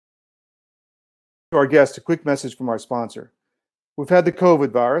To our guest, a quick message from our sponsor. We've had the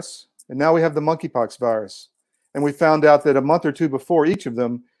COVID virus, and now we have the monkeypox virus. And we found out that a month or two before each of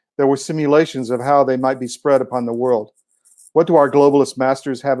them, there were simulations of how they might be spread upon the world. What do our globalist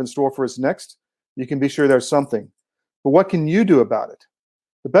masters have in store for us next? You can be sure there's something. But what can you do about it?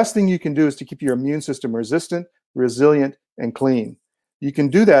 The best thing you can do is to keep your immune system resistant, resilient, and clean. You can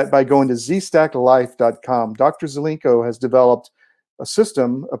do that by going to zstacklife.com. Dr. Zelenko has developed a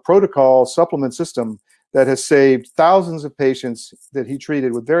system, a protocol supplement system that has saved thousands of patients that he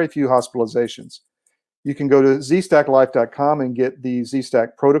treated with very few hospitalizations. You can go to zstacklife.com and get the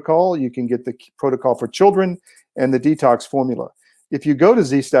Z-Stack protocol. You can get the protocol for children and the detox formula. If you go to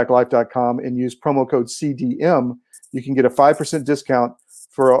zstacklife.com and use promo code CDM, you can get a 5% discount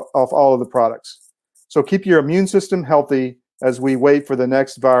off all of the products. So keep your immune system healthy as we wait for the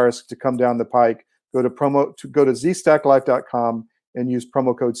next virus to come down the pike. Go to zstacklife.com and use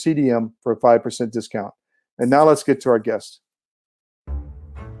promo code CDM for a 5% discount. And now let's get to our guest.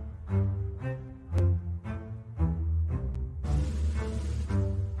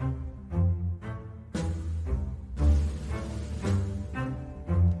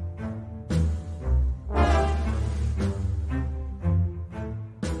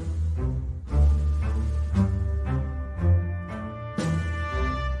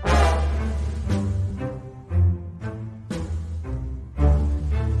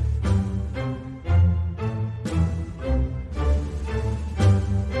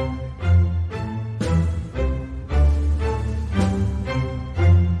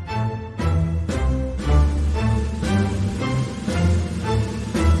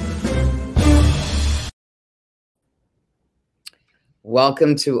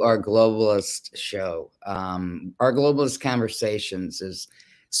 Welcome to our Globalist show. Our Globalist Conversations is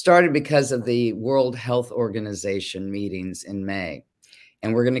started because of the World Health Organization meetings in May.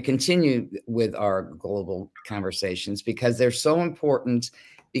 And we're going to continue with our global conversations because they're so important,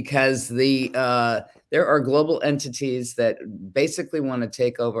 because there are global entities that basically want to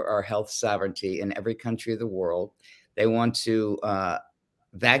take over our health sovereignty in every country of the world. They want to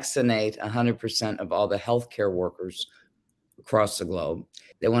vaccinate 100% of all the healthcare workers across the globe.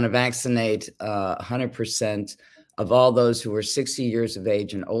 They want to vaccinate 100% of all those who are 60 years of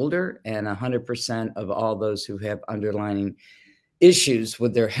age and older, and 100% of all those who have underlying issues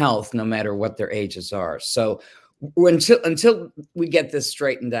with their health, no matter what their ages are. So until we get this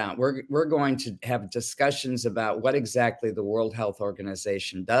straightened out, we're going to have discussions about what exactly the World Health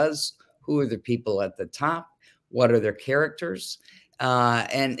Organization does, who are the people at the top, what are their characters,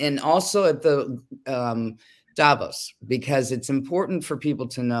 and also at the Davos, because it's important for people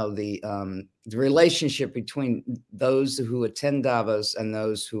to know the relationship between those who attend Davos and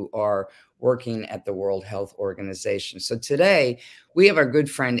those who are working at the World Health Organization. So today we have our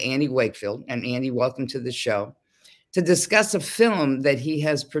good friend Andy Wakefield, and Andy, welcome to the show, to discuss a film that he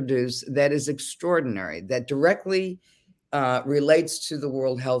has produced that is extraordinary, that directly relates to the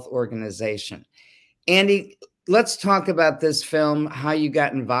World Health Organization. Andy, let's talk about this film, how you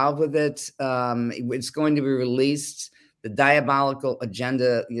got involved with it. It's going to be released. The Diabolical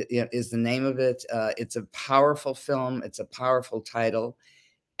Agenda is the name of it. It's a powerful film. It's a powerful title.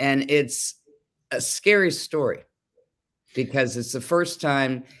 And it's a scary story because it's the first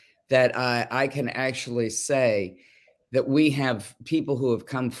time that I can actually say that we have people who have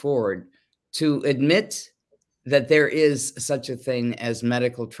come forward to admit that there is such a thing as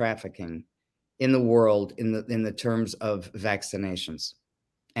medical trafficking in the world in the terms of vaccinations.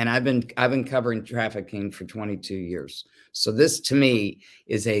 And I've been covering trafficking for 22 years. So this to me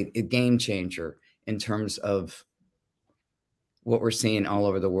is a game changer in terms of what we're seeing all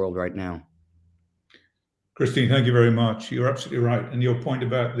over the world right now. Christine, thank you very much. You're absolutely right. And your point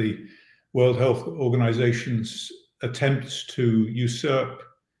about the World Health Organization's attempts to usurp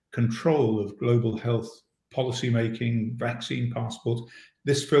control of global health policymaking, vaccine passports,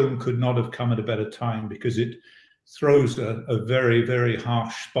 this film could not have come at a better time because it throws a very, very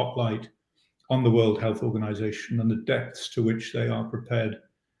harsh spotlight on the World Health Organization and the depths to which they are prepared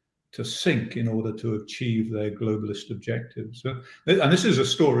to sink in order to achieve their globalist objectives. And this is a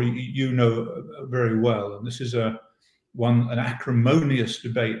story you know very well, and this is an acrimonious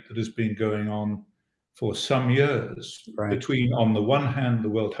debate that has been going on for some years, right, between, on the one hand, the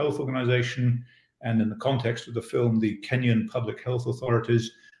World Health Organization, and in the context of the film, the Kenyan public health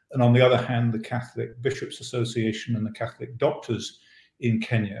authorities, and on the other hand, the Catholic Bishops Association and the Catholic doctors in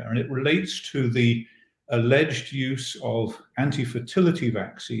Kenya. And it relates to the alleged use of anti-fertility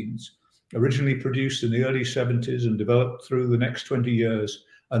vaccines, originally produced in the early 70s and developed through the next 20 years,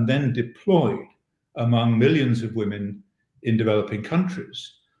 and then deployed among millions of women in developing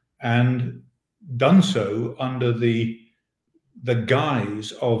countries. And done so under the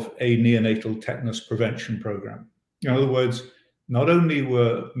guise of a neonatal tetanus prevention program. In other words, not only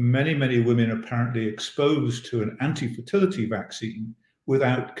were many, many women apparently exposed to an anti-fertility vaccine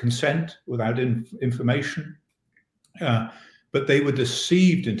without consent, without information, but they were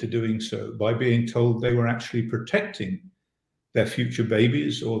deceived into doing so by being told they were actually protecting their future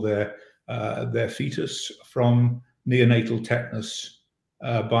babies or their fetus from neonatal tetanus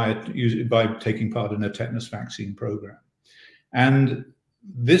by taking part in a tetanus vaccine program. And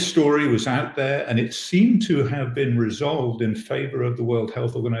this story was out there, and it seemed to have been resolved in favor of the World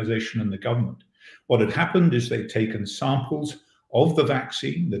Health Organization and the government. What had happened is they'd taken samples of the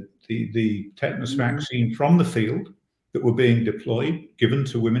vaccine, the tetanus vaccine from the field that were being deployed, given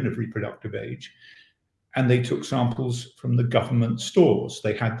to women of reproductive age, and they took samples from the government stores.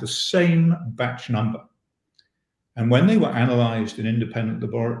 They had the same batch number. And when they were analyzed in independent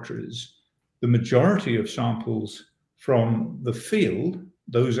laboratories, the majority of samples from the field,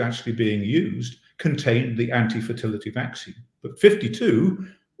 those actually being used, contained the anti-fertility vaccine. But 52,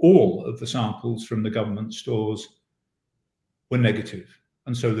 all of the samples from the government stores were negative.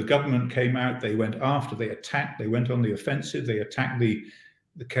 And so the government came out, they went after, they attacked, they went on the offensive, they attacked the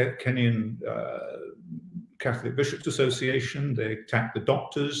Kenyan Catholic Bishops Association, they attacked the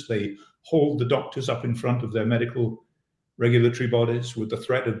doctors, they hauled the doctors up in front of their medical regulatory bodies with the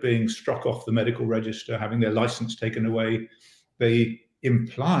threat of being struck off the medical register, having their license taken away. They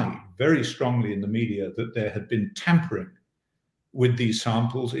implied very strongly in the media that there had been tampering with these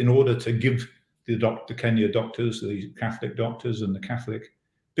samples in order to give the Kenya doctors, the Catholic doctors and the Catholic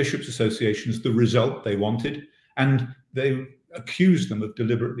Bishops Associations the result they wanted. And they accused them of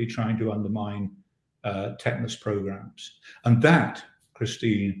deliberately trying to undermine tetanus programs. And that,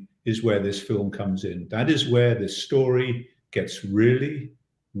 Christine, is where this film comes in. That is where this story gets really,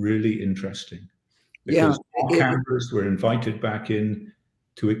 really interesting. Because cameras were invited back in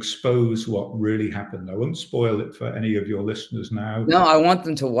to expose what really happened. I won't spoil it for any of your listeners now. No, I want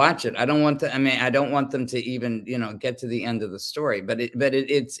them to watch it. I don't want to, I don't want them to even, get to the end of the story, but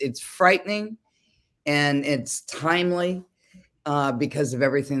it's frightening and it's timely because of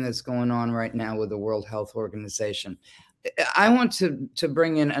everything that's going on right now with the World Health Organization. I want to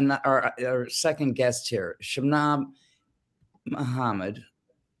bring in our second guest here, Shabnam Mohamed,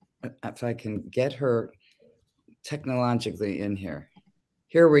 if I can get her technologically in here.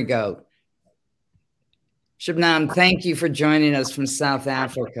 Here we go. Shabnam, thank you for joining us from South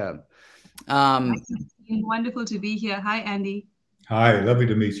Africa. Wonderful to be here. Hi, Andy. Hi, lovely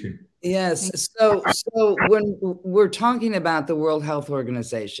to meet you. Yes. So when we're talking about the World Health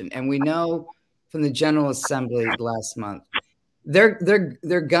Organization, and we know from the General Assembly last month,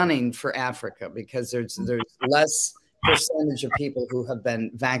 they're gunning for Africa because there's less percentage of people who have been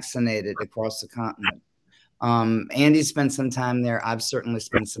vaccinated across the continent. Andy spent some time there. I've certainly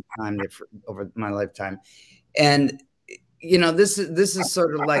spent some time there over my lifetime. And, this is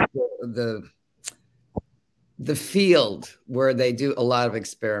sort of like the field where they do a lot of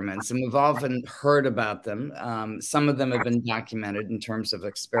experiments, and we've often heard about them. Some of them have been documented in terms of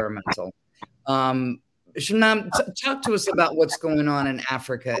experimental. Shabnam, talk to us about what's going on in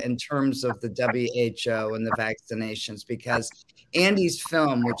Africa in terms of the WHO and the vaccinations, because Andy's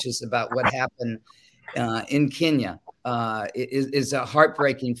film, which is about what happened in Kenya, is a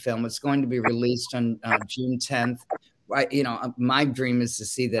heartbreaking film. It's going to be released on June 10th. My dream is to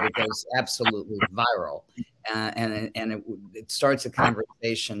see that it goes absolutely viral, and it starts a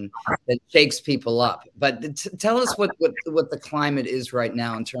conversation that shakes people up. But tell us what the climate is right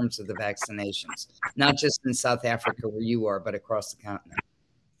now in terms of the vaccinations, not just in South Africa where you are, but across the continent.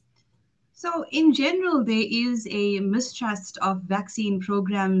 So in general, there is a mistrust of vaccine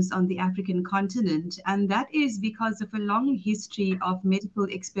programs on the African continent, and that is because of a long history of medical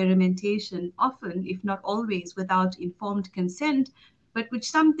experimentation, often, if not always, without informed consent, but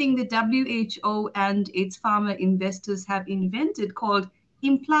which something the WHO and its pharma investors have invented called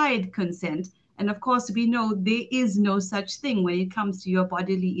implied consent. And of course, we know there is no such thing when it comes to your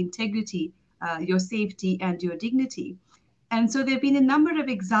bodily integrity, your safety, and your dignity. And so there have been a number of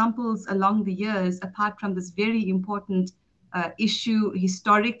examples along the years, apart from this very important issue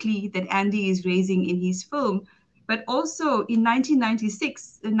historically that Andy is raising in his film. But also in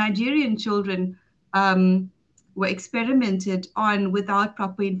 1996, the Nigerian children were experimented on without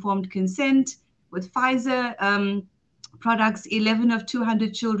proper informed consent. With Pfizer products, 11 of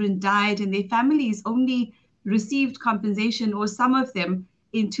 200 children died, and their families only received compensation, or some of them,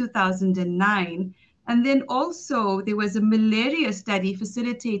 in 2009. And then also there was a malaria study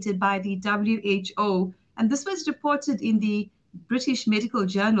facilitated by the WHO, and this was reported in the British Medical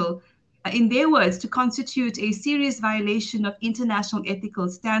Journal, in their words, to constitute a serious violation of international ethical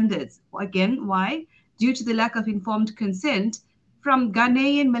standards. Again, why? Due to the lack of informed consent from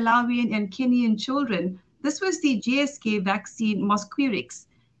Ghanaian, Malawian, and Kenyan children. This was the GSK vaccine Mosquirix,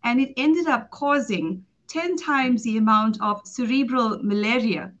 and it ended up causing 10 times the amount of cerebral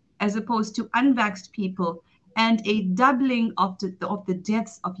malaria as opposed to unvaxxed people, and a doubling of the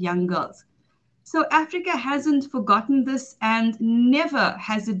deaths of young girls. So Africa hasn't forgotten this, and never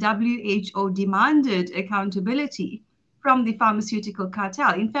has the WHO demanded accountability from the pharmaceutical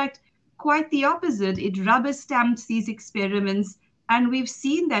cartel. In fact, quite the opposite. It rubber stamps these experiments, and we've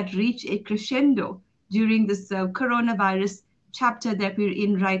seen that reach a crescendo during this coronavirus chapter that we're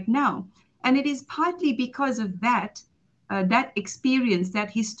in right now. And it is partly because of that experience, that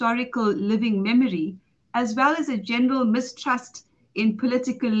historical living memory, as well as a general mistrust in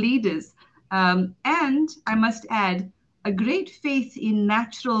political leaders. And I must add, a great faith in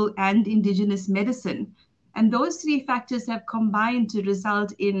natural and indigenous medicine. And those three factors have combined to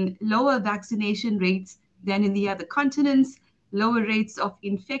result in lower vaccination rates than in the other continents, lower rates of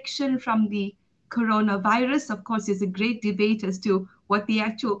infection from the coronavirus. Of course, there's a great debate as to what the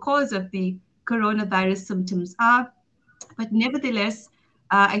actual cause of the coronavirus symptoms are. But nevertheless,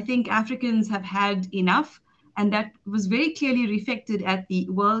 I think Africans have had enough. And that was very clearly reflected at the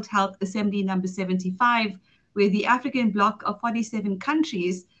World Health Assembly number 75, where the African bloc of 47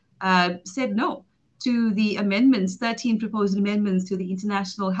 countries said no to the amendments, 13 proposed amendments to the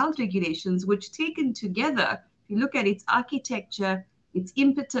international health regulations, which taken together, if you look at its architecture, its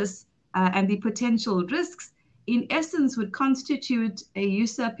impetus, and the potential risks, in essence would constitute a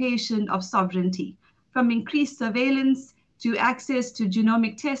usurpation of sovereignty, from increased surveillance to access to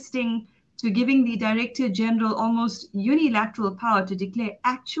genomic testing, to giving the Director General almost unilateral power to declare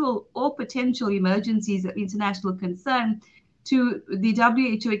actual or potential emergencies of international concern, to the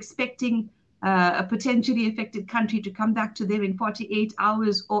WHO expecting a potentially affected country to come back to them in 48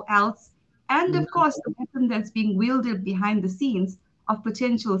 hours or else. And of course, the weapon that's being wielded behind the scenes of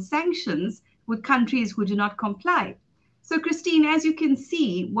potential sanctions with countries who do not comply. So, Christine, as you can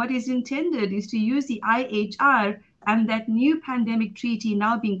see, what is intended is to use the IHR and that new pandemic treaty,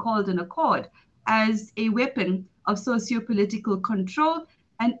 now being called an accord, as a weapon of socio-political control.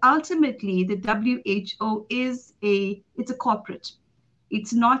 And ultimately, the WHO is it's a corporate.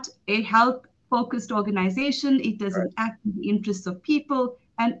 It's not a health-focused organization. It doesn't act in the interests of people.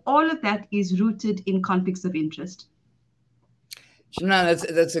 And all of that is rooted in conflicts of interest. No,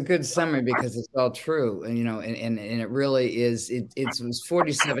 that's a good summary, because it's all true, and and it really is. It was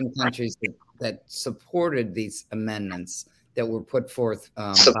 47 countries that supported these amendments that were put forth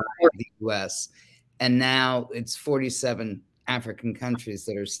by the U.S., and now it's 47 African countries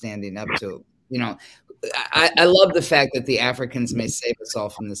that are standing up to it. I love the fact that the Africans may save us all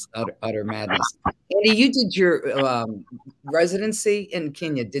from this utter madness. Andy, you did your residency in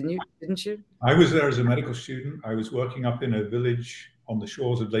Kenya, didn't you? I was there as a medical student. I was working up in a village on the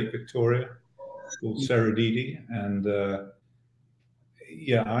shores of Lake Victoria called Serodidi. And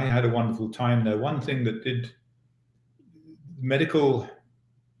I had a wonderful time there. One thing that did medical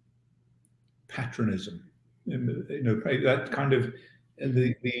patronism, that kind of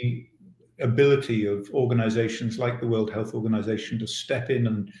the ability of organizations like the World Health Organization to step in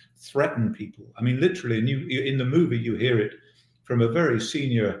and threaten people. I mean, literally, and in the movie, you hear it from a very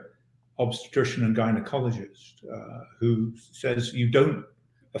senior obstetrician and gynecologist who says, you don't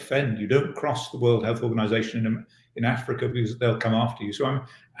offend, you don't cross the World Health Organization in Africa because they'll come after you. So I'm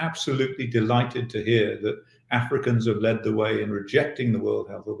absolutely delighted to hear that Africans have led the way in rejecting the World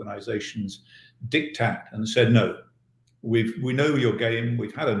Health Organization's diktat and said, no, we know your game,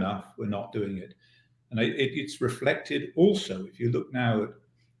 we've had enough, we're not doing it. And it's reflected also, if you look now at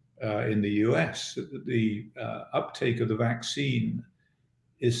in the US, the uptake of the vaccine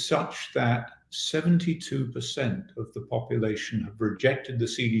is such that 72% of the population have rejected the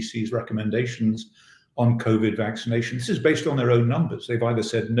CDC's recommendations on COVID vaccination. This is based on their own numbers. They've either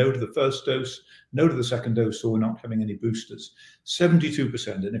said no to the first dose, no to the second dose, or we're not having any boosters.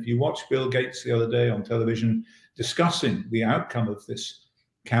 72%. And if you watch Bill Gates the other day on television discussing the outcome of this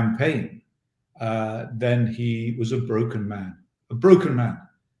campaign, then he was a broken man. A broken man.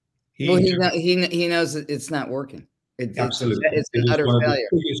 He knows that it's not working. Absolutely. It's an utter one failure.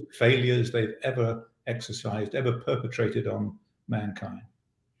 Of the biggest failures they've ever exercised, ever perpetrated on mankind.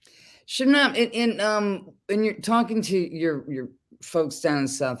 Shabnam, when you're talking to your folks down in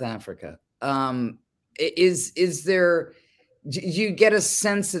South Africa, is there? Do you get a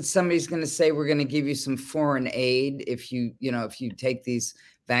sense that somebody's going to say we're going to give you some foreign aid if you take these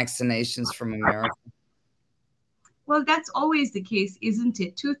vaccinations from America? Well, that's always the case, isn't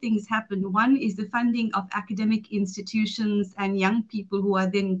it? Two things happen. One is the funding of academic institutions and young people who are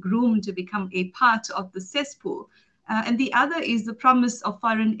then groomed to become a part of the cesspool. And the other is the promise of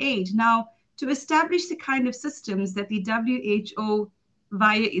foreign aid. Now, to establish the kind of systems that the WHO,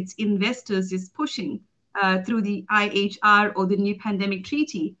 via its investors, is pushing through the IHR or the New Pandemic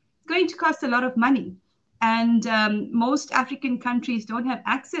Treaty, it's going to cost a lot of money. And most African countries don't have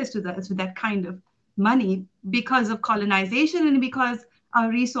access to that kind of money because of colonization and because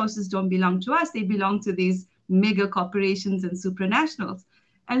our resources don't belong to us. They belong to these mega corporations and supranationals.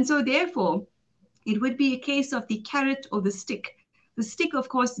 And so therefore, it would be a case of the carrot or the stick. The stick, of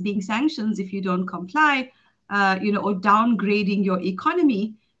course, being sanctions if you don't comply, or downgrading your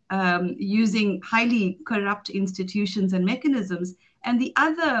economy using highly corrupt institutions and mechanisms. And the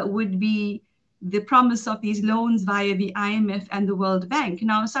other would be the promise of these loans via the IMF and the World Bank.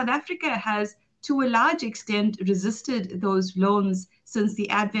 Now, South Africa has, to a large extent, resisted those loans since the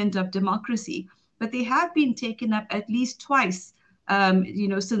advent of democracy, but they have been taken up at least twice,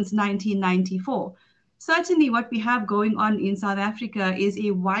 since 1994. Certainly what we have going on in South Africa is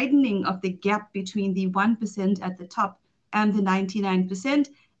a widening of the gap between the 1% at the top and the 99%,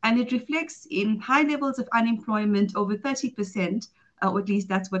 and it reflects in high levels of unemployment, over 30%, or at least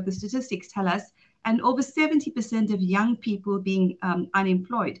that's what the statistics tell us, and over 70% of young people being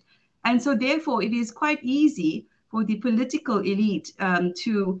unemployed. And so therefore, it is quite easy for the political elite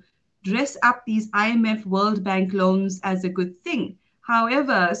to dress up these IMF World Bank loans as a good thing.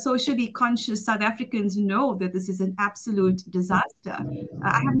 However, socially conscious South Africans know that this is an absolute disaster.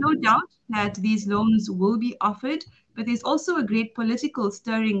 I have no doubt that these loans will be offered, but there's also a great political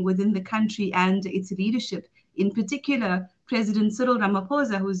stirring within the country and its leadership, in particular, President Cyril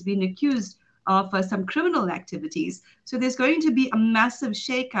Ramaphosa, who's been accused of some criminal activities. So there's going to be a massive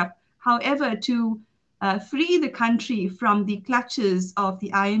shakeup. However, to free the country from the clutches of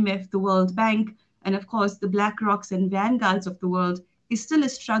the IMF, the World Bank, and of course the BlackRocks and Vanguards of the world is still a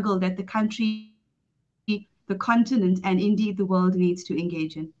struggle that the country, the continent, and indeed the world needs to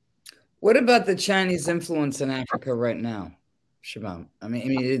engage in. What about the Chinese influence in Africa right now, Shabnam? I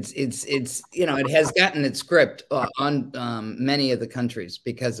mean, it's it has gotten its grip on many of the countries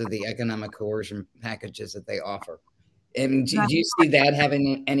because of the economic coercion packages that they offer. I mean, do you see that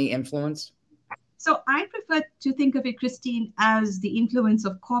having any influence? So I prefer to think of it, Christine, as the influence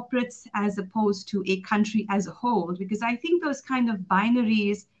of corporates as opposed to a country as a whole, because I think those kind of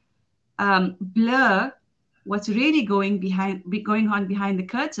binaries blur what's really going on behind the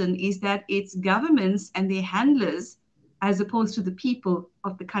curtain is that it's governments and their handlers as opposed to the people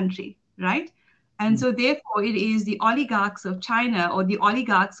of the country, right? And so therefore it is the oligarchs of China or the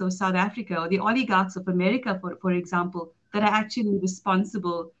oligarchs of South Africa or the oligarchs of America, for example, that are actually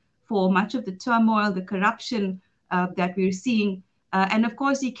responsible for much of the turmoil, the corruption that we're seeing, and of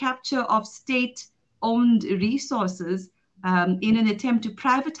course the capture of state-owned resources in an attempt to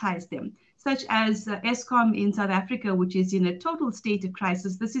privatize them, such as Eskom in South Africa, which is in a total state of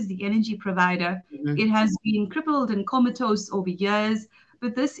crisis. This is the energy provider. Mm-hmm. It has been crippled and comatose over years,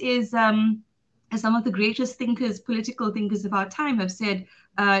 but this is, as some of the greatest thinkers, political thinkers of our time have said,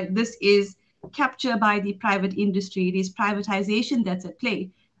 this is capture by the private industry. It is privatization that's at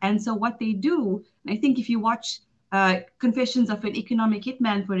play. And so what they do, and I think if you watch Confessions of an Economic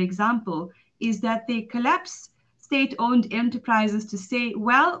Hitman, for example, is that they collapse state-owned enterprises to say,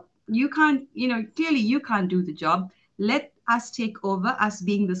 well, you can't, clearly you can't do the job. Let us take over, us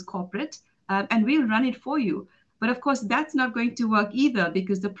being this corporate, and we'll run it for you. But of course, that's not going to work either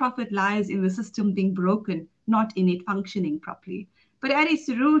because the profit lies in the system being broken, not in it functioning properly. But at its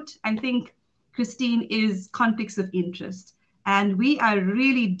root, I think, Christine, is conflicts of interest. And we are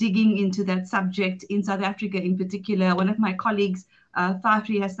really digging into that subject in South Africa in particular. One of my colleagues,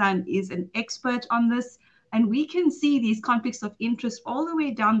 Fafri Hassan, is an expert on this. And we can see these conflicts of interest all the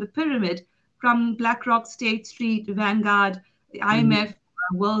way down the pyramid from BlackRock, State Street, Vanguard, the IMF,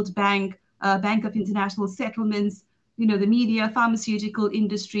 World Bank, Bank of International Settlements, the media, pharmaceutical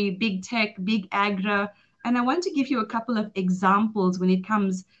industry, big tech, big agra. And I want to give you a couple of examples when it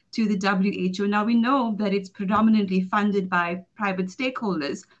comes to the WHO. Now, we know that it's predominantly funded by private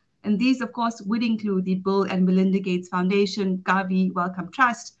stakeholders. And these, of course, would include the Bill and Melinda Gates Foundation, Gavi, Wellcome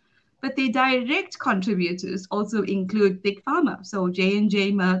Trust. But the direct contributors also include Big Pharma, so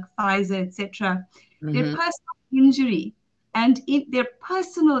J&J, Merck, Pfizer, etc. Mm-hmm. Their personal injury their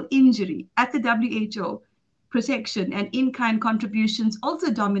personal injury at the WHO protection and in-kind contributions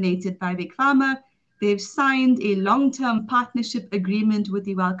also dominated by Big Pharma. They've signed a long-term partnership agreement with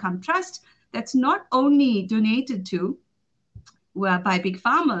the Wellcome Trust that's not only donated to by Big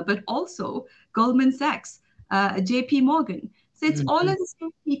Pharma, but also Goldman Sachs, JP Morgan. So it's all Mhm. of the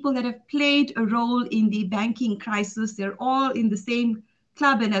same people that have played a role in the banking crisis. They're all in the same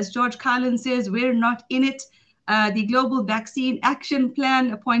club. And as George Carlin says, we're not in it. The Global Vaccine Action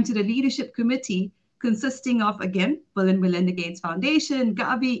Plan appointed a leadership committee consisting of, again, Bill and Melinda Gates Foundation,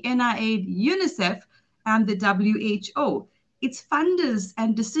 Gavi, NIAID, UNICEF, and the WHO. Its funders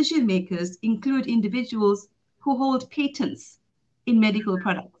and decision makers include individuals who hold patents in medical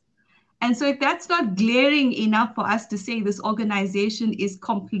products. And so, if that's not glaring enough for us to say this organization is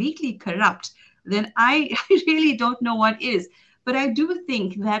completely corrupt, then I really don't know what is. But I do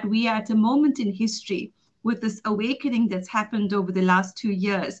think that we are at a moment in history with this awakening that's happened over the last 2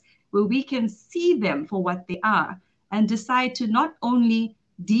 years, where we can see them for what they are and decide to not only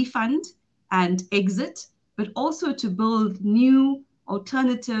defund and exit, but also to build new,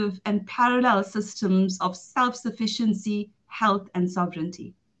 alternative, and parallel systems of self sufficiency, health, and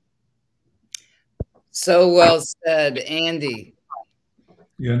sovereignty. So well said, Andy.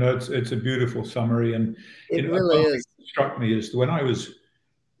 You know, it's a beautiful summary, and It one really thing is. that struck me is when I was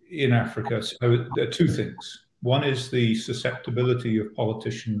in Africa, there are two things. One is the susceptibility of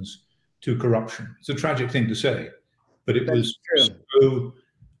politicians to corruption. It's a tragic thing to say, but it That's was true. so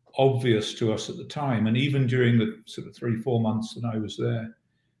obvious to us at the time. And even during the sort of 3-4 months that I was there,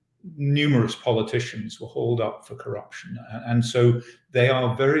 numerous politicians were hauled up for corruption. And so they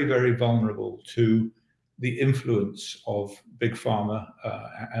are very, very vulnerable to the influence of big pharma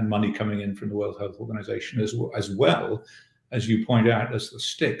and money coming in from the World Health Organization, as well as you point out, as the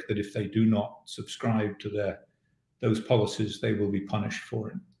stick that if they do not subscribe to those policies, they will be punished for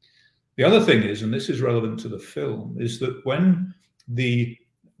it. The other thing is, and this is relevant to the film, is that when the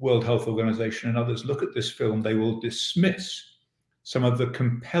World Health Organization and others look at this film, they will dismiss some of the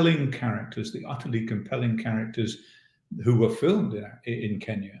compelling characters, the utterly compelling characters who were filmed in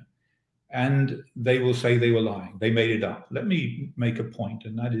Kenya. And they will say they were lying. They made it up. Let me make a point,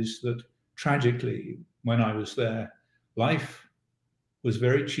 and that is that tragically, when I was there, life was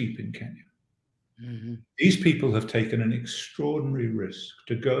very cheap in Kenya. Mm-hmm. These people have taken an extraordinary risk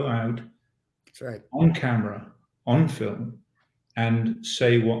to go out That's right. on camera, on film, and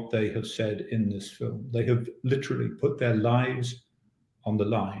say what they have said in this film. They have literally put their lives on the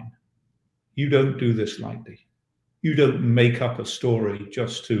line. You don't do this lightly. You don't make up a story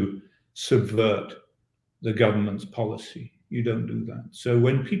just to subvert the government's policy. You don't do that. So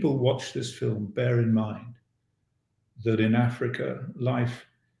when people watch this film, bear in mind that in Africa, life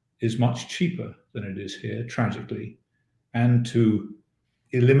is much cheaper than it is here, tragically, and to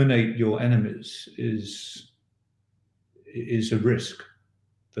eliminate your enemies is a risk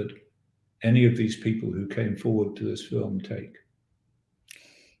that any of these people who came forward to this film take.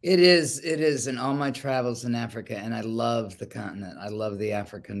 It is in all my travels in Africa, and I love the continent. I love the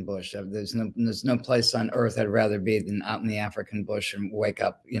African bush. There's no place on earth I'd rather be than out in the African bush and wake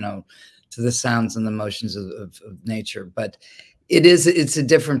up, to the sounds and the motions of nature. But it's a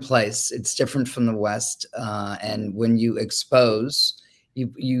different place. It's different from the West. And when you expose,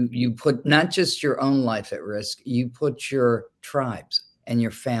 you put not just your own life at risk, you put your tribes and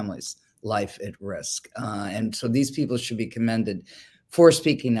your family's life at risk. And so these people should be commended for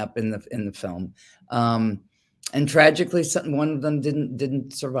speaking up in the film. And tragically, one of them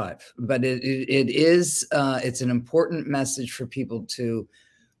didn't survive. But it's an important message for people to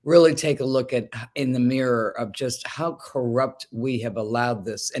really take a look at in the mirror of just how corrupt we have allowed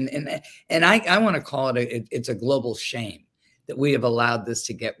this. And I want to call it's a global shame that we have allowed this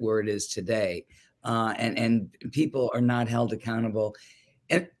to get where it is today. And people are not held accountable.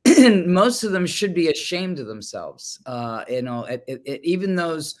 And most of them should be ashamed of themselves. Even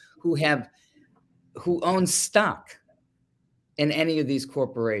those who own stock in any of these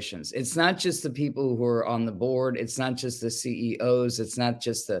corporations. It's not just the people who are on the board. It's not just the CEOs. It's not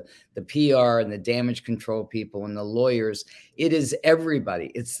just the PR and the damage control people and the lawyers. It is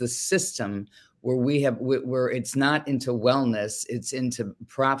everybody. It's the system where it's not into wellness. It's into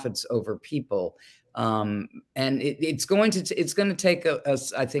profits over people. And it's going to take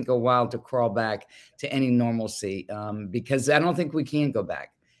us, I think, a while to crawl back to any normalcy, because I don't think we can go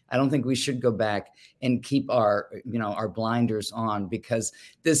back. I don't think we should go back and keep our blinders on, because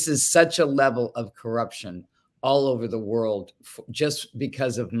this is such a level of corruption all over the world just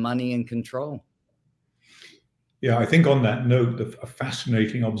because of money and control. Yeah, I think on that note, a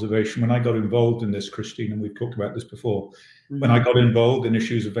fascinating observation, when I got involved in this, Christine, and we've talked about this before, when I got involved in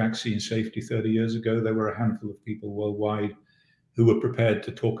issues of vaccine safety 30 years ago, there were a handful of people worldwide who were prepared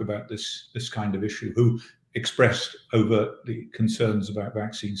to talk about this kind of issue, who expressed overtly concerns about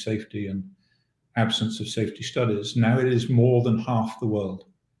vaccine safety and absence of safety studies. Now it is more than half the world.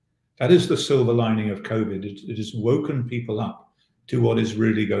 That is the silver lining of COVID. It has woken people up to what is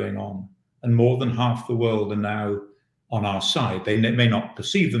really going on. And more than half the world are now on our side. They may not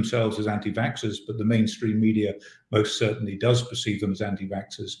perceive themselves as anti-vaxxers, but the mainstream media most certainly does perceive them as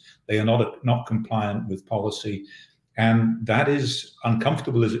anti-vaxxers. They are not compliant with policy. And that is,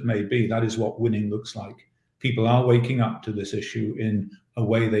 uncomfortable as it may be, that is what winning looks like. People are waking up to this issue in a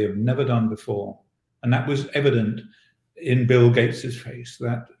way they have never done before. And that was evident in Bill Gates's face,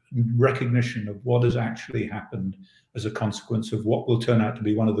 that recognition of what has actually happened as a consequence of what will turn out to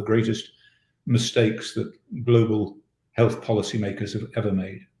be one of the greatest mistakes that global health policymakers have ever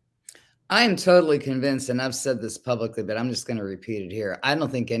made. I am totally convinced, and I've said this publicly, but I'm just going to repeat it here. I don't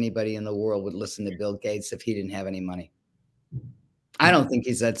think anybody in the world would listen to Bill Gates if he didn't have any money. I don't think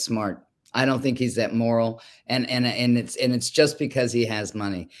he's that smart. I don't think he's that moral, and it's just because he has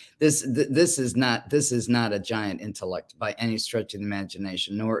money. This is not a giant intellect by any stretch of the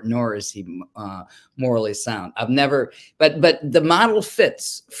imagination, nor is he morally sound. I've never, but the model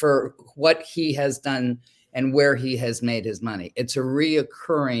fits for what he has done and where he has made his money. It's a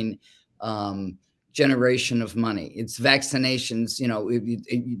reoccurring generation of money. It's vaccinations. You know,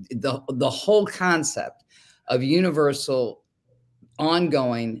 the whole concept of universal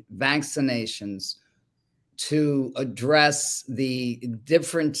ongoing vaccinations to address the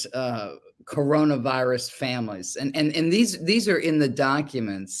different coronavirus families. And these are in the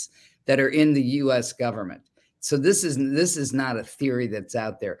documents that are in the US government. So this is not a theory that's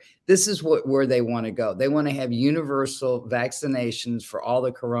out there. This is where they want to go. They want to have universal vaccinations for all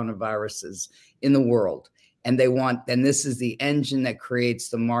the coronaviruses in the world. And this is the engine that creates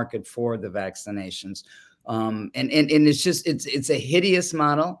the market for the vaccinations. And it's a hideous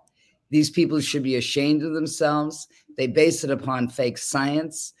model. These people should be ashamed of themselves. They base it upon fake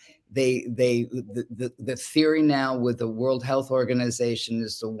science. The theory now with the World Health Organization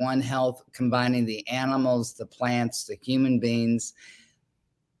is the One Health, combining the animals, the plants, the human beings.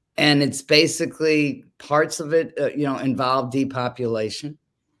 And it's basically parts of it, involve depopulation.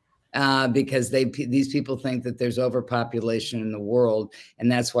 Because these people think that there's overpopulation in the world,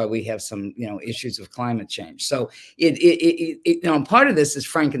 and that's why we have some issues of climate change. So part of this is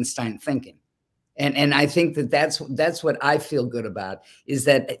Frankenstein thinking, and I think that's what I feel good about, is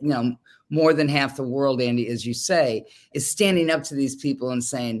that more than half the world, Andy, as you say, is standing up to these people and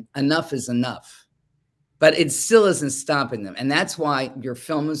saying enough is enough. But it still isn't stopping them. And that's why your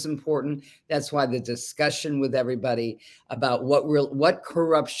film is important. That's why the discussion with everybody about what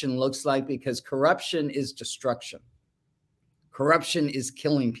corruption looks like, because corruption is destruction. Corruption is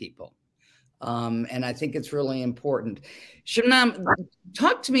killing people. And I think it's really important. Shabnam,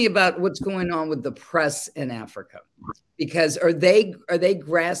 talk to me about what's going on with the press in Africa, because are they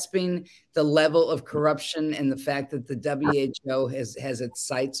grasping the level of corruption and the fact that the WHO has its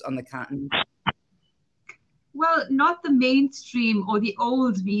sights on the continent? Well, not the mainstream or the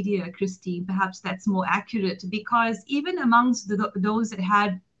old media, Christine. Perhaps that's more accurate, because even amongst those that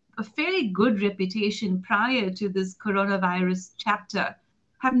had a fairly good reputation prior to this coronavirus chapter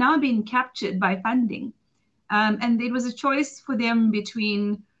have now been captured by funding. And there was a choice for them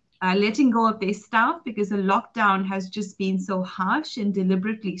between letting go of their staff, because the lockdown has just been so harsh and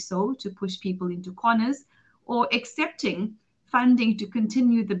deliberately so to push people into corners, or accepting funding to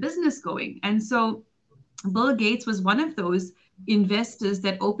continue the business going. And so Bill Gates was one of those investors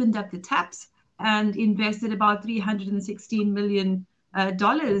that opened up the taps and invested about $316 million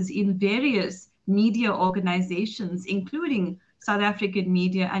in various media organizations, including South African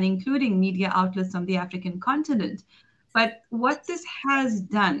media and including media outlets on the African continent. But what this has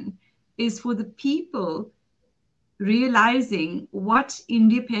done is for the people realizing what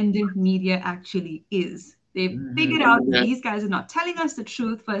independent media actually is. They've figured out that these guys are not telling us the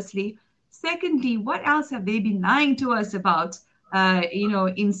truth, firstly. Secondly, what else have they been lying to us about,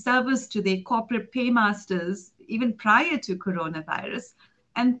 in service to their corporate paymasters, even prior to coronavirus?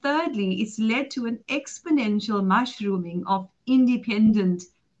 And thirdly, it's led to an exponential mushrooming of independent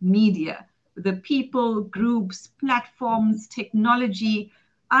media, the people, groups, platforms, technology.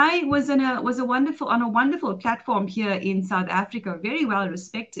 I was on a wonderful platform here in South Africa, very well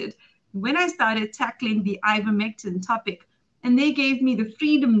respected, when I started tackling the ivermectin topic. And they gave me the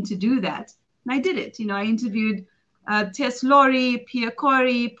freedom to do that. And I did it. I interviewed Tess Laurie, Pierre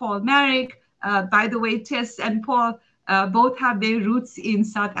Corey, Paul Marek. By the way, Tess and Paul both have their roots in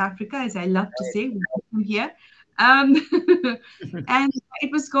South Africa, as I love to say. We have them here. And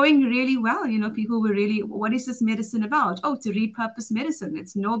it was going really well. People were really, what is this medicine about? Oh, it's a repurposed medicine.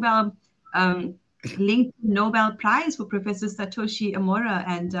 It's Nobel, linked to Nobel Prize for Professor Satoshi Amora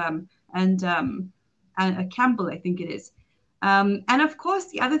and Campbell, I think it is. And of course,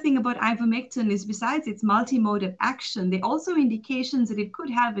 the other thing about ivermectin is besides its multi-mode of action, there are also indications that it could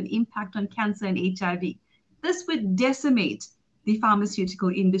have an impact on cancer and HIV. This would decimate the pharmaceutical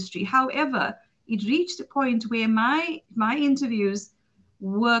industry. However, it reached a point where my interviews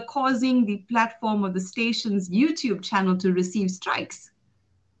were causing the platform of the station's YouTube channel to receive strikes.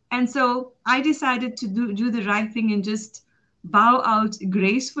 And so I decided to do the right thing and just bow out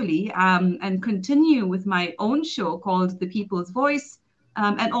gracefully and continue with my own show called The People's Voice,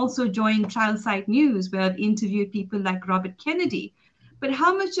 and also join Trial Site News, where I've interviewed people like Robert Kennedy. But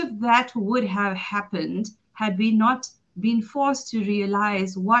how much of that would have happened had we not been forced to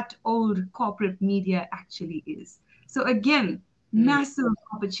realize what old corporate media actually is? So again, massive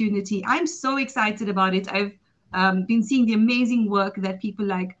opportunity. I'm so excited about it. I've been seeing the amazing work that people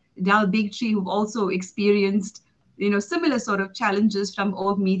like Dal Bigtree, who've also experienced similar sort of challenges from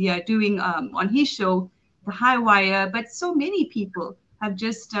old media, doing on his show, The High Wire. But so many people have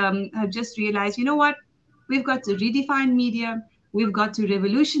just realized, you know what, we've got to redefine media, we've got to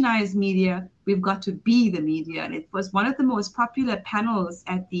revolutionize media, we've got to be the media. And it was one of the most popular panels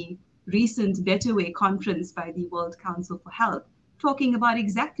at the recent Better Way conference by the World Council for Health, talking about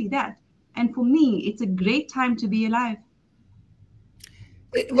exactly that. And for me, it's a great time to be alive.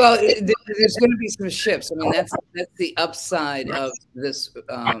 Well, there's going to be some shifts. I mean, that's the upside of this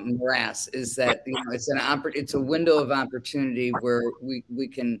morass, is that it's a window of opportunity where we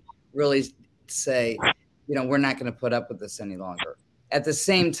can really say, we're not going to put up with this any longer. At the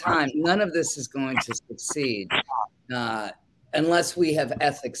same time, none of this is going to succeed unless we have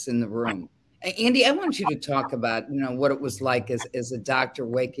ethics in the room. Andy, I want you to talk about what it was like as a doctor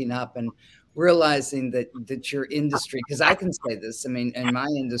waking up and realizing that your industry, because I can say this, I mean, in my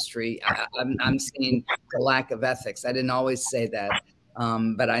industry, I'm seeing the lack of ethics. I didn't always say that,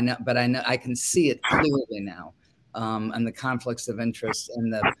 but I know I can see it clearly now, and the conflicts of interest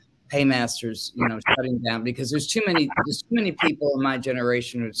and the paymasters, shutting down, because there's too many people in my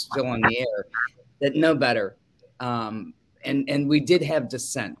generation who are still on the air that know better, and we did have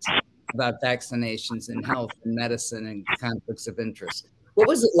dissent about vaccinations and health and medicine and conflicts of interest. What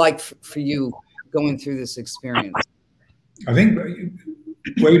was it like for you going through this experience? I think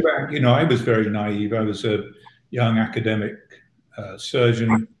way back, I was very naive. I was a young academic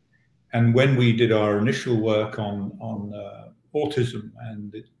surgeon. And when we did our initial work on autism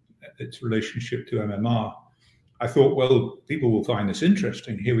and its relationship to MMR, I thought, well, people will find this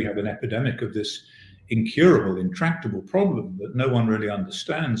interesting. Here we have an epidemic of this incurable, intractable problem that no one really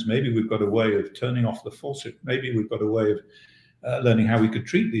understands. Maybe we've got a way of turning off the faucet. Maybe we've got a way of learning how we could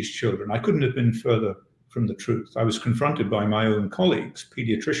treat these children. I couldn't have been further from the truth. I was confronted by my own colleagues,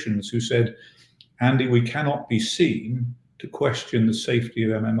 pediatricians, who said, Andy, we cannot be seen to question the safety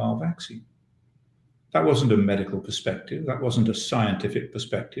of MMR vaccine. That wasn't a medical perspective. That wasn't a scientific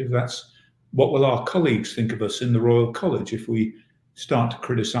perspective. That's what will our colleagues think of us in the Royal College if we start to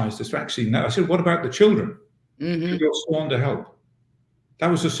criticize this vaccine. Now, I said, what about the children? Mm-hmm. You're sworn to help.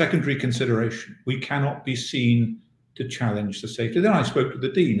 That was a secondary consideration. We cannot be seen to challenge the safety. Then I spoke to the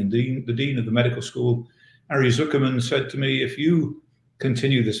dean, and the dean of the medical school, Ari Zuckerman, said to me, if you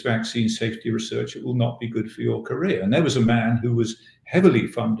continue this vaccine safety research, it will not be good for your career. And there was a man who was heavily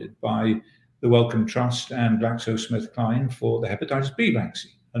funded by the Wellcome Trust and GlaxoSmithKline for the hepatitis B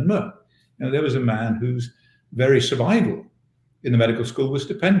vaccine and Merck. There was a man whose very survival in the medical school was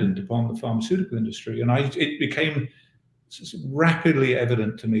dependent upon the pharmaceutical industry. And it became rapidly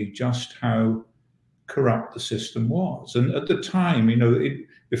evident to me just how corrupt the system was. And at the time,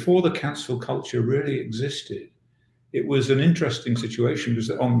 before the cancel culture really existed, it was an interesting situation because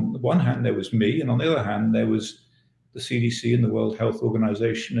on the one hand, there was me, and on the other hand, there was the CDC and the World Health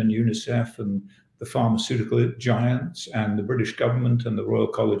Organization and UNICEF and the pharmaceutical giants and the British government and the Royal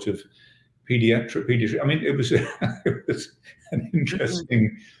College of Pediatrics. I mean, it was an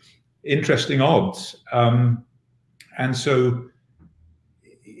interesting odds. And so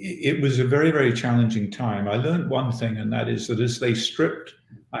it was a very, very challenging time. I learned one thing, and that is that as they stripped,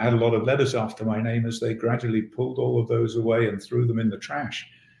 I had a lot of letters after my name, as they gradually pulled all of those away and threw them in the trash.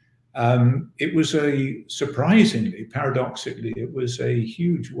 It was surprisingly, paradoxically, it was a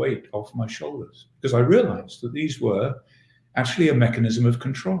huge weight off my shoulders, because I realized that these were actually a mechanism of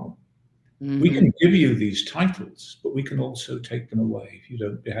control. Mm-hmm. We can give you these titles, but we can also take them away if you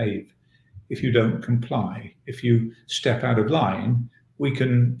don't behave, if you don't comply, if you step out of line. We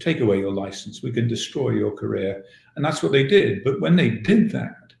can take away your license, we can destroy your career. And that's what they did. But when they did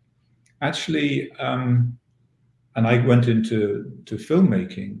that, actually, and I went into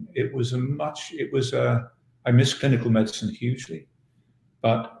filmmaking, I missed clinical medicine hugely.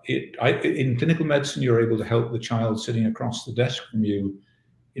 But in clinical medicine, you're able to help the child sitting across the desk from you.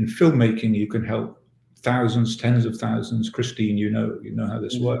 In filmmaking, you can help thousands, tens of thousands. Christine, you know how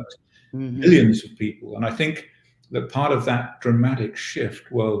this works. Millions of people. And I think that part of that dramatic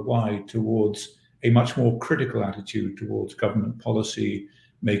shift worldwide towards a much more critical attitude towards government policy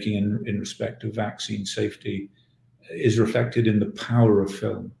making in respect of vaccine safety is reflected in the power of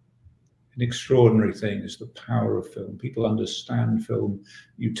film. An extraordinary thing is the power of film. People understand film.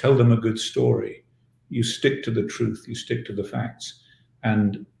 You tell them a good story. You stick to the truth. You stick to the facts.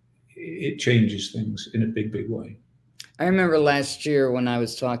 And it changes things in a big, big way. I remember last year when I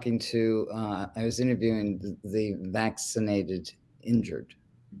was talking to, I was interviewing the vaccinated injured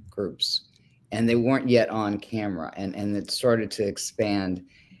groups, and they weren't yet on camera, and it started to expand.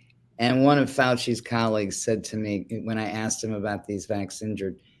 And one of Fauci's colleagues said to me, when I asked him about these vax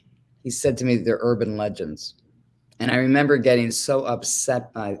injured, he said to me, they're urban legends. And I remember getting so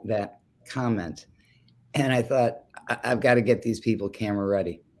upset by that comment. And I thought, I've got to get these people camera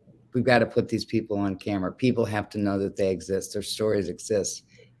ready. We've got to put these people on camera. People have to know that they exist. Their stories exist.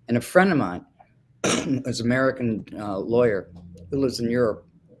 And a friend of mine, an American lawyer who lives in Europe,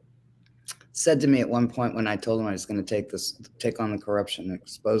 said to me at one point when I told him I was going to take on the corruption and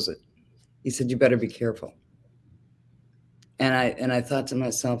expose it, he said, you better be careful. And I thought to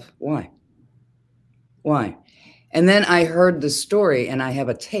myself, why? Why? And then I heard the story, and I have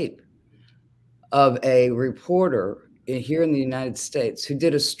a tape of a reporter here in the United States who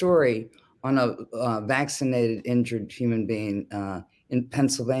did a story on a vaccinated injured human being in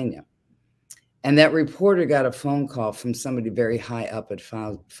Pennsylvania. And that reporter got a phone call from somebody very high up at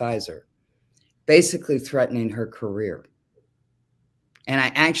Pfizer, basically threatening her career. And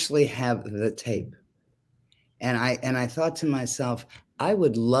I actually have the tape. And I thought to myself, I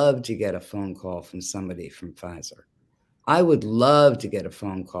would love to get a phone call from somebody from Pfizer. I would love to get a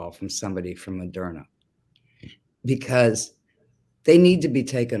phone call from somebody from Moderna, because they need to be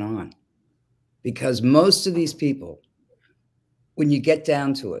taken on. Because most of these people, when you get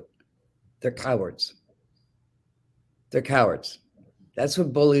down to it, they're cowards. They're cowards. That's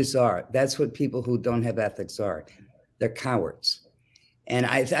what bullies are. That's what people who don't have ethics are. They're cowards. And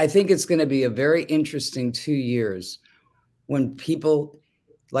I think it's going to be a very interesting 2 years when people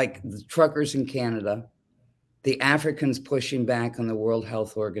like the truckers in Canada, the Africans pushing back on the World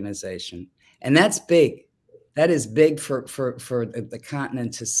Health Organization. And that's big. That is big for the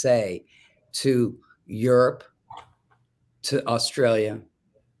continent to say to Europe, to Australia,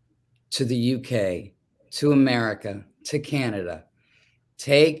 to the UK, to America, to Canada,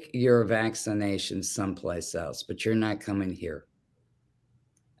 take your vaccinations someplace else, but you're not coming here.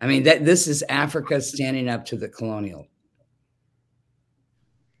 I mean, this is Africa standing up to the colonial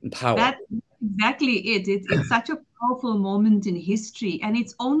power. That's exactly it. It's such a powerful moment in history. And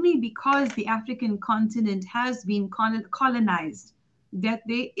it's only because the African continent has been colonized that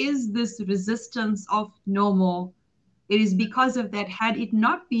there is this resistance of no more. It is because of that. Had it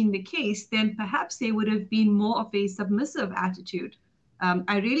not been the case, then perhaps there would have been more of a submissive attitude.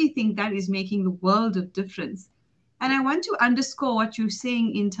 I really think that is making the world of difference. And I want to underscore what you're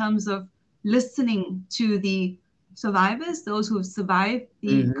saying in terms of listening to the survivors, those who have survived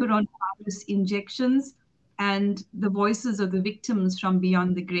the coronavirus injections, and the voices of the victims from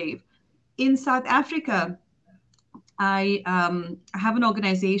beyond the grave. In South Africa, I have an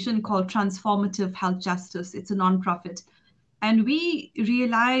organization called Transformative Health Justice. It's a nonprofit. And we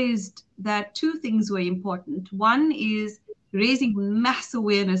realized that two things were important. One is raising mass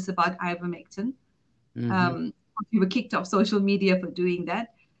awareness about ivermectin. We were kicked off social media for doing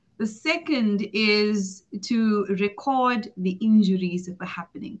that. The second is to record the injuries that were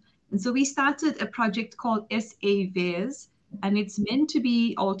happening. And so we started a project called SA-VAERS, and it's meant to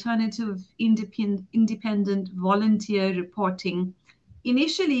be alternative, independent volunteer reporting.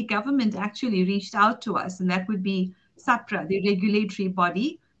 Initially, government actually reached out to us, and that would be SAPRA, the regulatory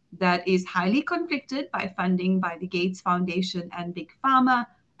body that is highly conflicted by funding by the Gates Foundation and Big Pharma,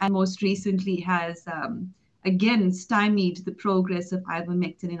 and most recently has again stymied the progress of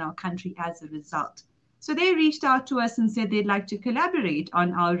ivermectin in our country as a result. So they reached out to us and said they'd like to collaborate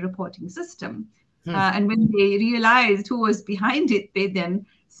on our reporting system. And when they realized who was behind it, they then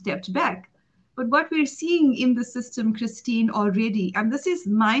stepped back. But what we're seeing in the system, Christine, already, and this is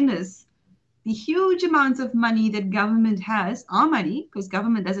minus the huge amounts of money that government has, our money, because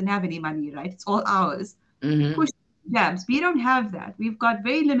government doesn't have any money, right? It's all ours. Push jabs. We don't have that. We've got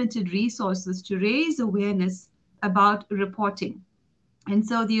very limited resources to raise awareness about reporting. And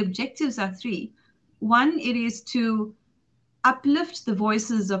so the objectives are three. One, it is to uplift the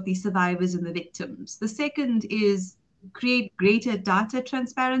voices of the survivors and the victims. The second is create greater data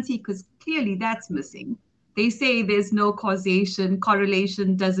transparency, because clearly that's missing. They say there's no causation,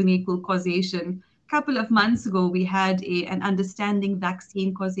 correlation doesn't equal causation. A couple of months ago, we had an understanding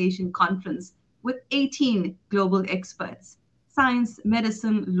vaccine causation conference with 18 global experts, science,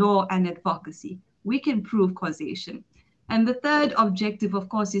 medicine, law, and advocacy. We can prove causation. And the third objective, of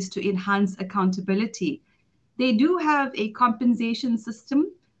course, is to enhance accountability. They do have a compensation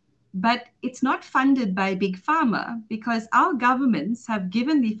system, but it's not funded by Big Pharma because our governments have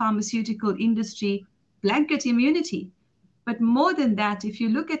given the pharmaceutical industry blanket immunity. But more than that, if you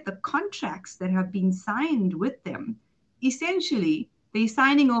look at the contracts that have been signed with them, essentially they're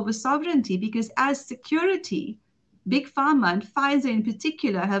signing over sovereignty because as security, Big Pharma and Pfizer in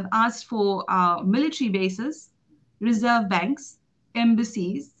particular have asked for military bases, reserve banks,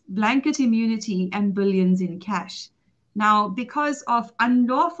 embassies, blanket immunity, and billions in cash. Now, because of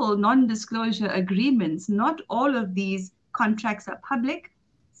unlawful non-disclosure agreements, not all of these contracts are public.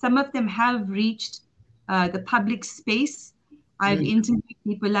 Some of them have reached the public space. I've interviewed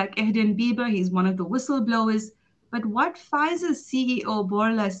people like Ehden Bieber, he's one of the whistleblowers. But what Pfizer's CEO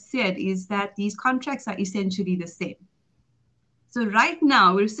Borla said is that these contracts are essentially the same. So right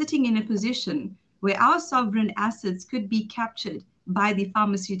now, we're sitting in a position where our sovereign assets could be captured by the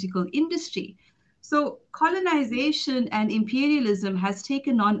pharmaceutical industry. So colonization and imperialism has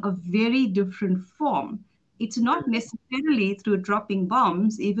taken on a very different form. It's not necessarily through dropping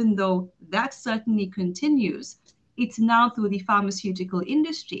bombs, even though that certainly continues. It's now through the pharmaceutical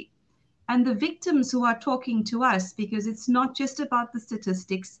industry. And the victims who are talking to us, because it's not just about the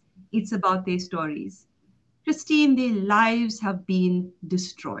statistics, it's about their stories. Christine, their lives have been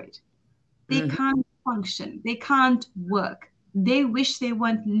destroyed. They can't function. They can't work. They wish they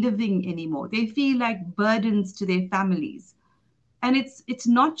weren't living anymore. They feel like burdens to their families. And it's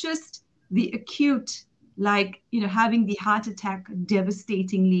not just the acute, like, having the heart attack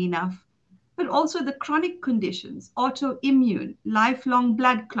devastatingly enough, but also the chronic conditions, autoimmune, lifelong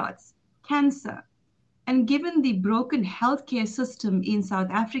blood clots, cancer. And given the broken healthcare system in South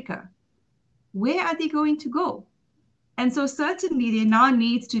Africa, where are they going to go? And so certainly there now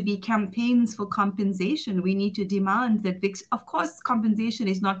needs to be campaigns for compensation. We need to demand that, of course, compensation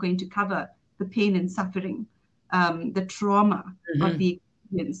is not going to cover the pain and suffering, the trauma of the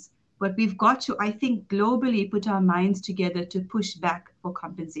experience. But we've got to, I think, globally put our minds together to push back for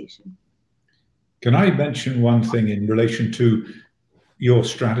compensation. Can I mention one thing in relation to your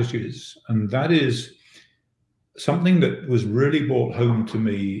strategies? And that is something that was really brought home to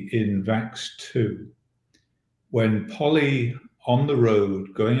me in Vax 2. When Polly, on the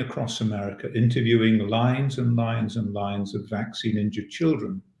road, going across America, interviewing lines and lines and lines of vaccine-injured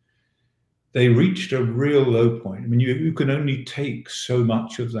children, they reached a real low point. I mean, you can only take so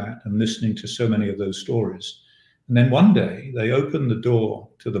much of that and listening to so many of those stories. And then one day, they opened the door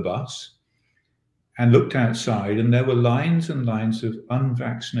to the bus and looked outside, and there were lines and lines of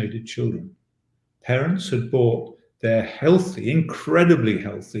unvaccinated children. Parents had brought their healthy, incredibly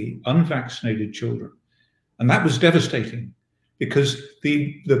healthy, unvaccinated children. And that was devastating because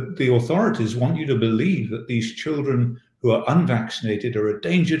the authorities want you to believe that these children who are unvaccinated are a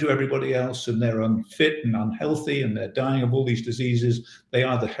danger to everybody else and they're unfit and unhealthy and they're dying of all these diseases. They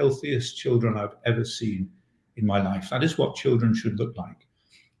are the healthiest children I've ever seen in my life. That is what children should look like.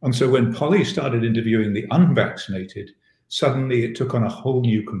 And so when Polly started interviewing the unvaccinated, suddenly it took on a whole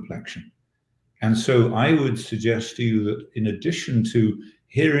new complexion. And so I would suggest to you that in addition to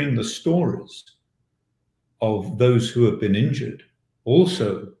hearing the stories of those who have been injured,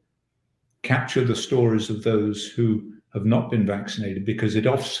 also capture the stories of those who have not been vaccinated, because it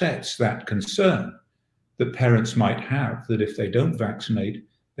offsets that concern that parents might have that if they don't vaccinate,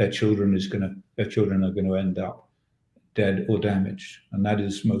 their children are going to end up dead or damaged, and that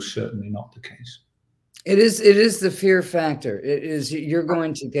is most certainly not the case. It is the fear factor. It is, you're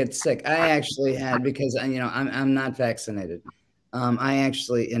going to get sick. I actually had, because I'm not vaccinated. I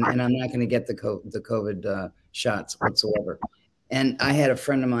actually, and I'm not going to get the COVID shots whatsoever. And I had a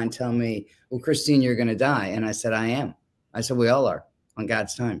friend of mine tell me, well, Christine, you're going to die. And I said, I am. I said, we all are on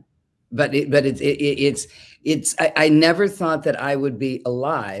God's time. But I never thought that I would be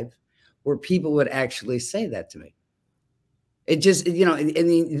alive where people would actually say that to me. It just,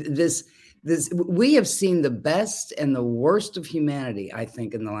 we have seen the best and the worst of humanity, I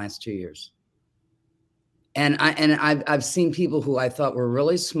think, in the last 2 years. And I've seen people who I thought were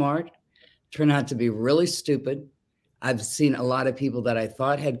really smart turn out to be really stupid. I've seen a lot of people that I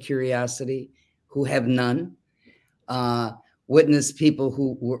thought had curiosity who have none. Witnessed people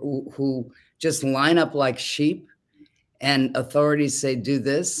who just line up like sheep, and authorities say do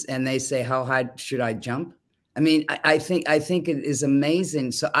this, and they say, how high should I jump? I mean, I think it is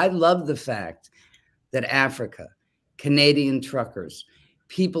amazing. So I love the fact that Africa, Canadian truckers,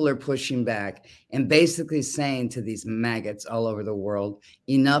 people are pushing back and basically saying to these maggots all over the world,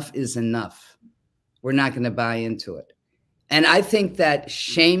 enough is enough. We're not going to buy into it. And I think that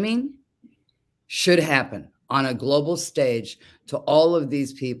shaming should happen on a global stage to all of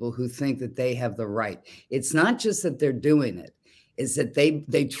these people who think that they have the right. It's not just that they're doing it, it's that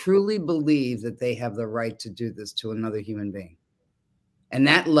they truly believe that they have the right to do this to another human being. And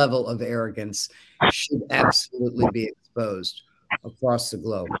that level of arrogance should absolutely be exposed across the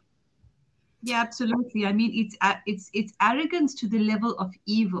globe. Yeah, absolutely. I mean, it's arrogance to the level of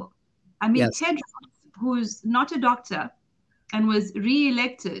evil. I mean, Yes. Tedros, who's not a doctor and was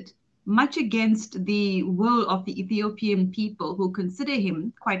re-elected much against the will of the Ethiopian people, who consider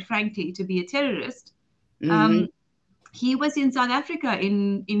him, quite frankly, to be a terrorist. Mhm. He was in South Africa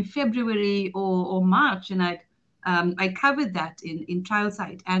in February or March, and I covered that in Trial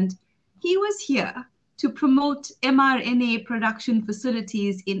Site. And he was here to promote mRNA production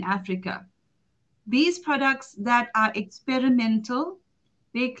facilities in Africa. These products that are experimental,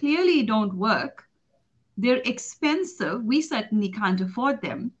 they clearly don't work. They're expensive. We certainly can't afford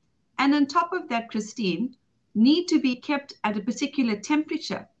them. And on top of that, Christine, need to be kept at a particular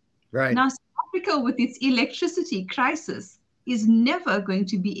temperature. Right. Now, South Africa, with its electricity crisis, is never going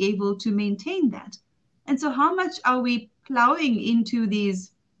to be able to maintain that. And so how much are we plowing into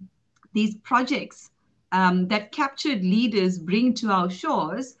these projects that captured leaders bring to our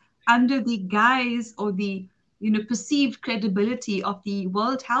shores under the guise or the perceived credibility of the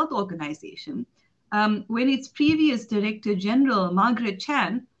World Health Organization, when its previous Director General, Margaret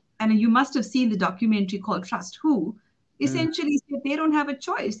Chan, and you must have seen the documentary called Trust Who, essentially said they don't have a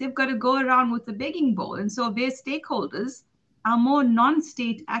choice. They've got to go around with the begging bowl. And so their stakeholders are more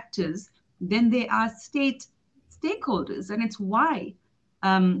non-state actors than they are state stakeholders. And it's why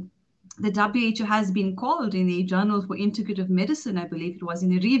the WHO has been called in the Journal for Integrative Medicine, I believe it was,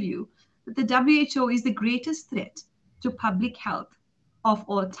 in a review, that the WHO is the greatest threat to public health of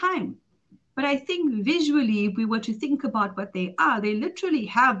all time. But I think visually, if we were to think about what they are, they literally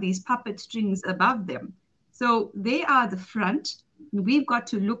have these puppet strings above them. So they are the front. We've got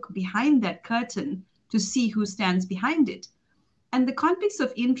to look behind that curtain to see who stands behind it. And the conflicts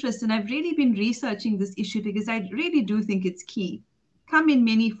of interest, and I've really been researching this issue because I really do think it's key, come in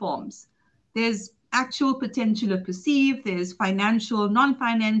many forms. There's actual potential or perceived, there's financial,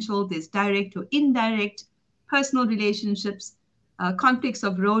 non-financial, there's direct or indirect, personal relationships, conflicts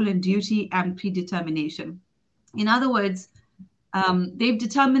of role and duty, and predetermination. In other words, they've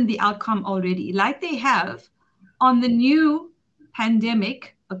determined the outcome already, like they have on the new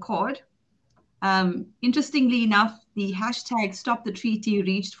pandemic accord. Interestingly enough, the hashtag Stop the Treaty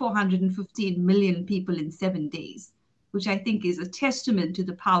reached 415 million people in 7 days, which I think is a testament to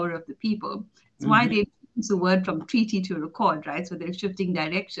the power of the people. It's why they changed the word from treaty to accord, right? So they're shifting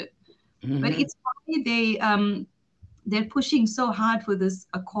direction. But it's why they're pushing so hard for this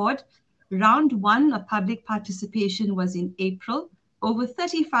accord. Round one of public participation was in April, over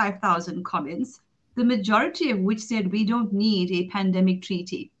 35,000 comments, the majority of which said we don't need a pandemic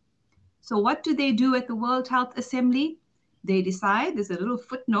treaty. So what do they do at the World Health Assembly? They decide, there's a little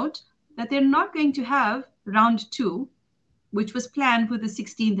footnote, that they're not going to have round two, which was planned for the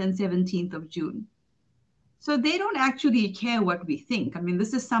 16th and 17th of June. So they don't actually care what we think. I mean,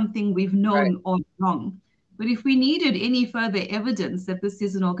 this is something we've known all along. But if we needed any further evidence that this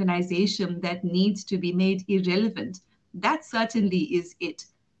is an organization that needs to be made irrelevant, that certainly is it.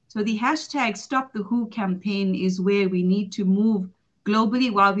 So the hashtag Stop the WHO campaign is where we need to move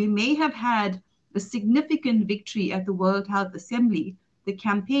globally. While we may have had a significant victory at the World Health Assembly, the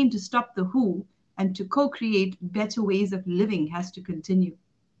campaign to stop the WHO and to co-create better ways of living has to continue.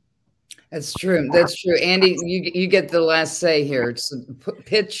 That's true. That's true. Andy, you get the last say here. So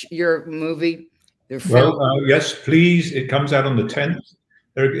pitch your movie. Well, yes, please. It comes out on the 10th.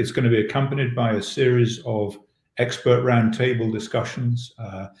 It's going to be accompanied by a series of expert roundtable discussions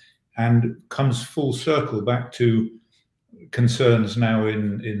and comes full circle back to concerns now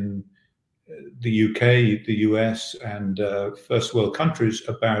in the UK, the US, and first world countries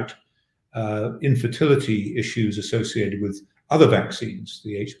about infertility issues associated with other vaccines,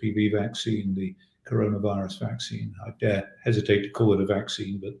 the HPV vaccine, the coronavirus vaccine. I dare hesitate to call it a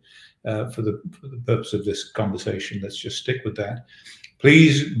vaccine, but for the purpose of this conversation, let's just stick with that.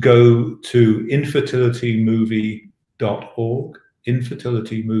 Please go to infertilitymovie.org,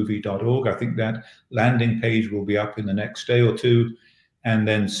 infertilitymovie.org. I think that landing page will be up in the next day or two, and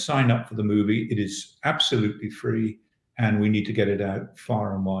then sign up for the movie. It is absolutely free, and we need to get it out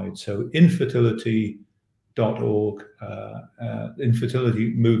far and wide. So infertilitymovie.org.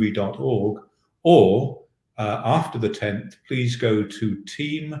 infertilitymovie.org, or after the 10th, please go to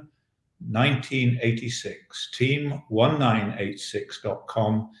Team 1986,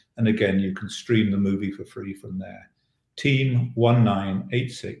 team1986.com, and again, you can stream the movie for free from there.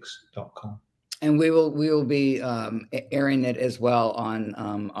 Team1986.com. And we will be airing it as well on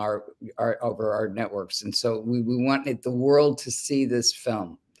our over our networks, and so we want the world to see this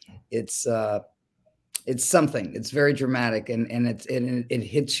film. It's something. It's very dramatic, and it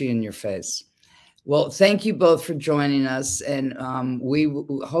hits you in your face. Well, thank you both for joining us, and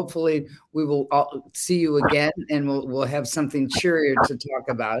hopefully we will see you again, and we'll have something cheerier to talk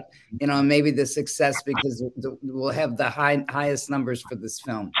about. Maybe the success, because we'll have the highest numbers for this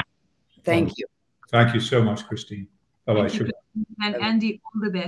film. Thank you. Thank you so much, Christine. Bye-bye. And Andy, all the best.